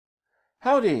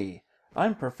Howdy!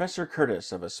 I'm Professor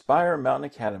Curtis of Aspire Mountain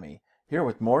Academy, here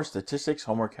with more statistics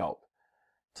homework help.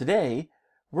 Today,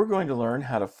 we're going to learn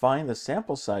how to find the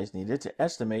sample size needed to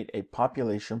estimate a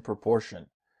population proportion.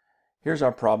 Here's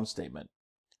our problem statement.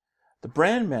 The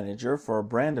brand manager for a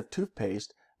brand of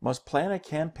toothpaste must plan a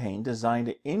campaign designed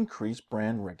to increase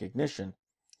brand recognition.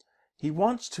 He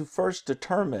wants to first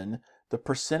determine the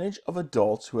percentage of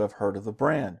adults who have heard of the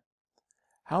brand.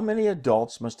 How many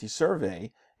adults must he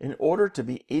survey in order to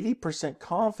be 80%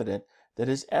 confident that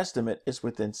his estimate is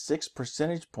within 6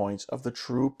 percentage points of the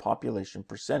true population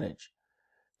percentage?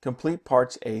 Complete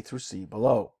parts A through C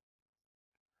below.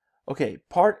 Okay,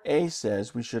 part A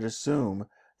says we should assume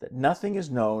that nothing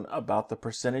is known about the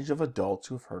percentage of adults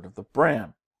who've heard of the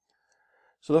brand.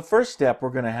 So the first step we're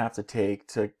going to have to take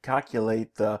to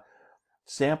calculate the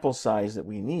sample size that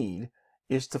we need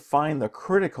is to find the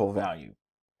critical value.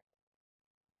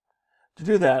 To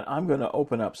do that, I'm going to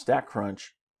open up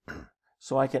StatCrunch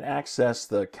so I can access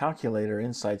the calculator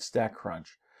inside StatCrunch.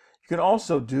 You can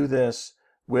also do this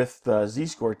with the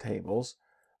z-score tables,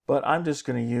 but I'm just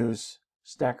going to use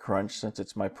StatCrunch since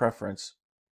it's my preference.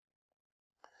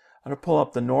 I'm going to pull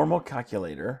up the normal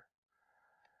calculator,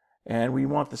 and we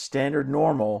want the standard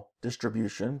normal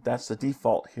distribution. That's the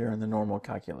default here in the normal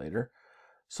calculator.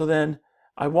 So then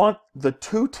I want the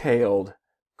two-tailed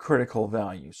critical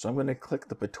value. So I'm going to click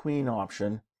the between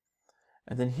option,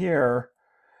 and then here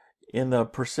in the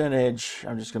percentage,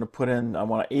 I'm just going to put in, I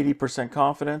want 80%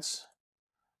 confidence.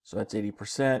 So that's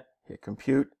 80%, hit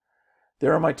compute.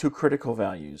 There are my two critical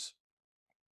values.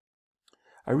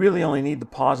 I really only need the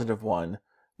positive one,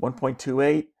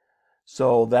 1.28,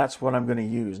 so that's what I'm going to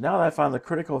use. Now that I found the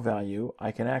critical value,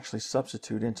 I can actually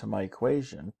substitute into my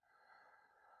equation.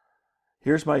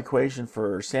 Here's my equation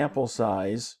for sample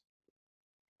size,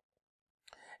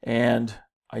 and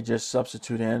I just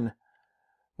substitute in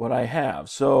what I have.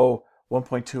 So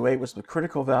 1.28 was the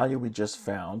critical value we just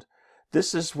found.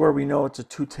 This is where we know it's a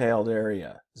two-tailed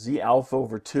area, Z alpha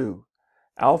over 2.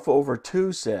 Alpha over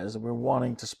 2 says we're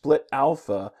wanting to split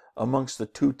alpha amongst the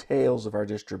two tails of our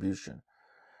distribution.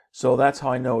 So that's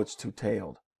how I know it's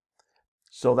two-tailed.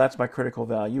 So that's my critical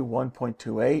value,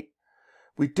 1.28.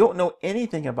 We don't know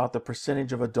anything about the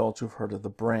percentage of adults who've heard of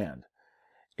the brand.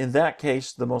 In that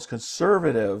case, the most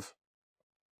conservative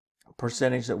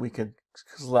percentage that we could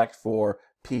select for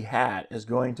P hat is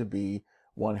going to be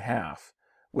 1/2,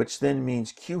 which then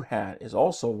means Q hat is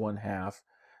also 1/2.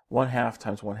 1/2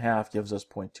 times 1/2 gives us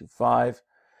 0.25.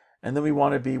 And then we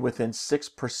want to be within 6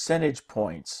 percentage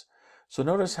points. So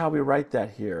notice how we write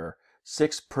that here,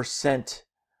 6%,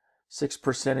 6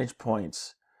 percentage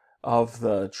points of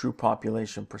the true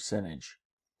population percentage.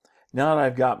 Now that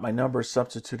I've got my numbers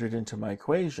substituted into my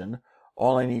equation,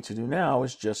 all I need to do now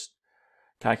is just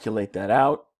calculate that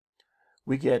out.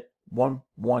 We get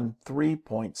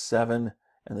 113.7,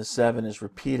 and the 7 is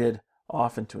repeated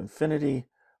off into infinity.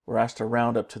 We're asked to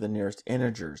round up to the nearest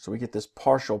integer. So we get this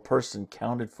partial person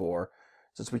counted for.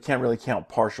 Since we can't really count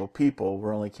partial people,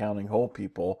 we're only counting whole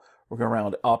people. We're going to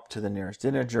round up to the nearest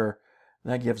integer,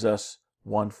 and that gives us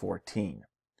 114.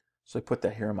 So I put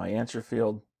that here in my answer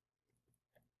field.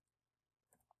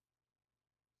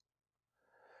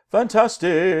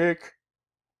 Fantastic!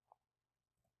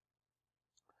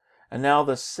 And now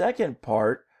the second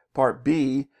part, part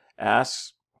B,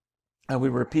 asks, and we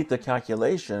repeat the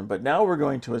calculation, but now we're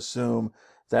going to assume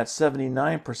that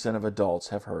 79% of adults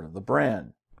have heard of the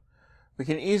brand. We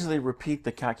can easily repeat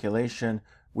the calculation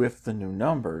with the new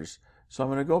numbers. So I'm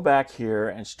going to go back here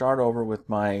and start over with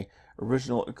my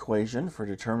original equation for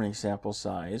determining sample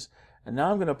size, and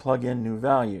now I'm going to plug in new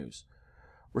values.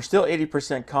 We're still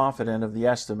 80% confident of the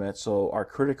estimate, so our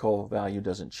critical value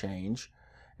doesn't change.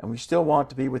 And we still want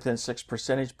to be within 6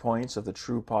 percentage points of the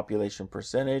true population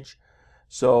percentage.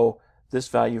 So this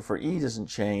value for E doesn't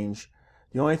change.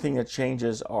 The only thing that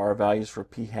changes are values for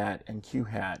P hat and Q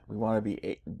hat.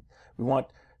 A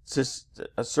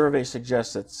survey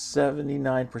suggests that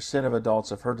 79% of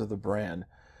adults have heard of the brand.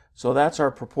 So that's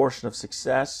our proportion of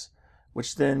success,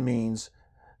 which then means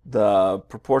the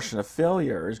proportion of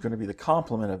failure is going to be the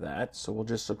complement of that. So we'll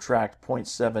just subtract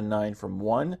 0.79 from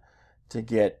 1 to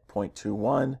get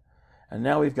 0.21. And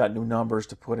now we've got new numbers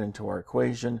to put into our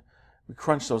equation. We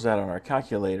crunch those out on our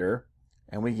calculator,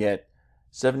 and we get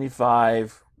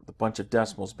 75 with a bunch of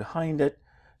decimals behind it.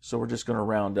 So we're just going to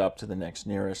round up to the next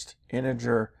nearest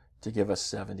integer to give us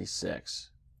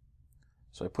 76.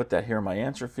 So I put that here in my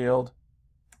answer field.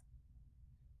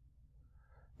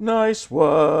 Nice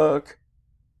work!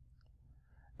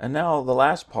 And now the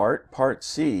last part, part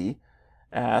C,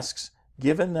 asks,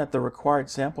 given that the required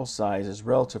sample size is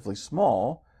relatively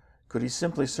small, Could he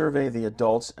simply survey the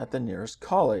adults at the nearest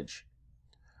college?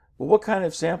 Well, what kind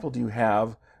of sample do you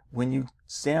have when you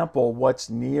sample what's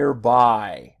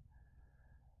nearby?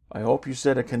 I hope you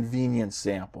said a convenience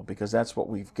sample, because that's what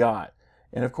we've got.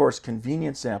 And of course,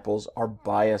 convenience samples are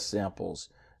bias samples,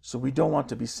 so we don't want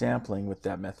to be sampling with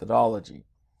that methodology.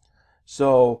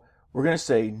 So we're going to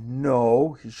say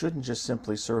no, he shouldn't just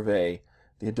simply survey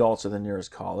the adults of the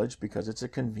nearest college because it's a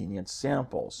convenience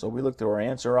sample. So we look through our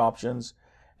answer options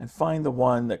and find the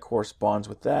one that corresponds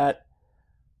with that.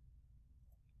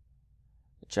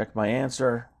 Check my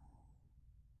answer.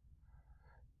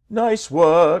 Nice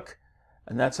work!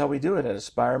 And that's how we do it at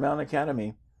Aspire Mountain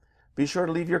Academy. Be sure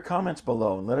to leave your comments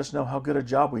below and let us know how good a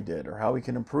job we did or how we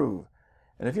can improve.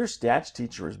 And if your stats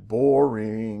teacher is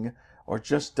boring or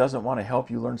just doesn't want to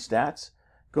help you learn stats,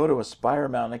 go to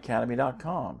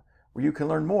AspireMountainAcademy.com, where you can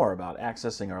learn more about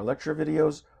accessing our lecture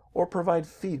videos or provide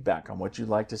feedback on what you'd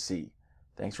like to see.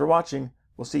 Thanks for watching.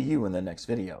 We'll see you in the next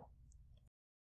video.